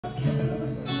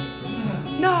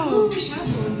Oh,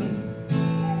 capitalism.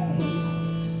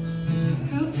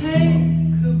 He'll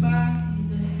take her by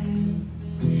the hand,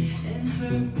 and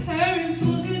her parents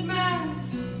will get mad,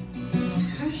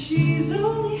 'cause she's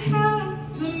only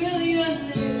half a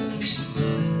millionaire.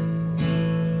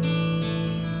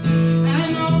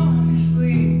 And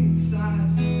honestly, it's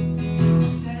sad.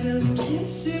 Instead of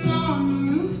kissing on the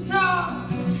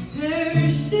rooftop, they're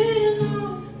sitting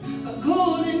on a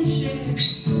golden chair.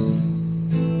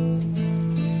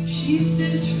 She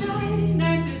says Friday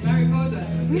nights at Mariposa.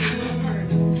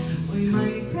 Well, you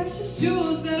might be precious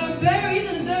jewels that are buried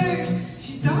in the dirt.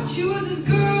 She thought she was his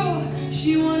girl.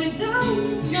 She wanted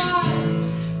diamonds, not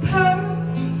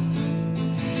pearls.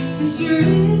 And she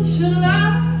rich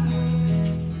alive.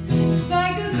 It's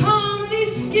like a comedy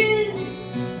skit.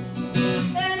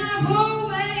 And I've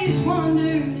always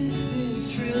wondered if it's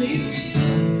really real.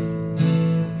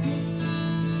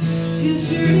 Is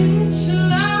she rich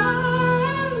alive?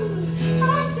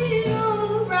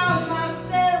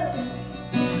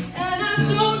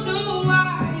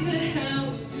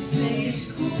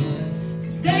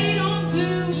 They don't do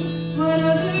what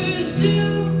others do.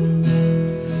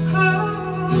 Oh,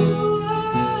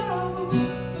 oh.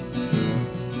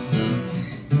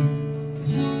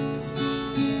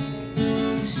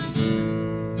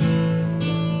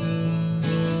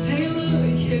 They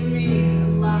look at me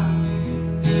and laugh,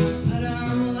 but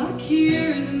I'm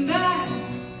luckier than that,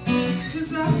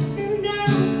 'cause ups and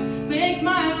downs make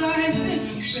my life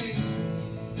interesting.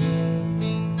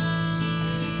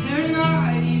 They're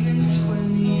not even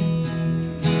 20,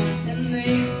 and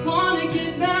they want to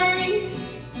get married,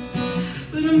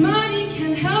 but the money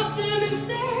can help them if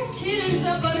their kid ends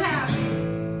up unhappy.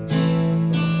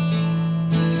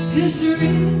 Is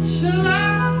rich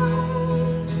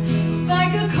alive? It's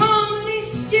like a comedy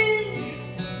skit,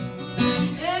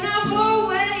 and I've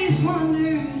always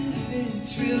wondered if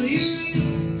it's really real.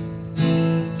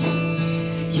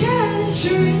 Yeah, it's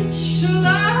rich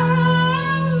alive.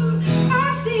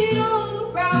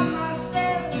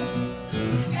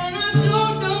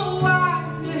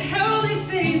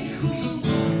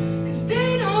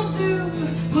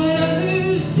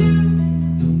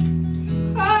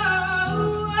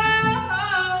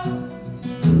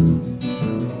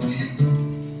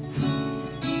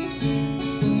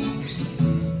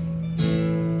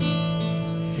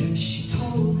 She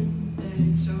told him that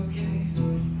it's okay.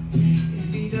 If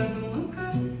he doesn't look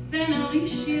good, then at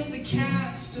least she has the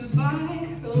cash to buy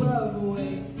her love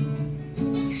away.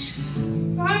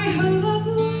 Buy her love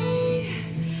away.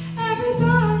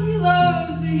 Everybody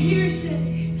loves the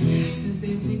hearsay, 'cause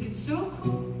they think it's so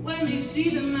cool when they see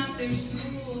them at their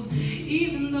school,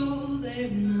 even though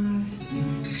they're not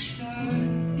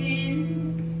studying.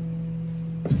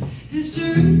 Is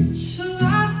rich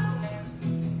alive?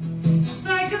 It's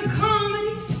like a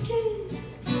comedy skit,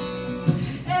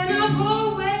 and I've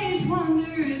always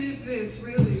wondered if it's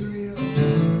really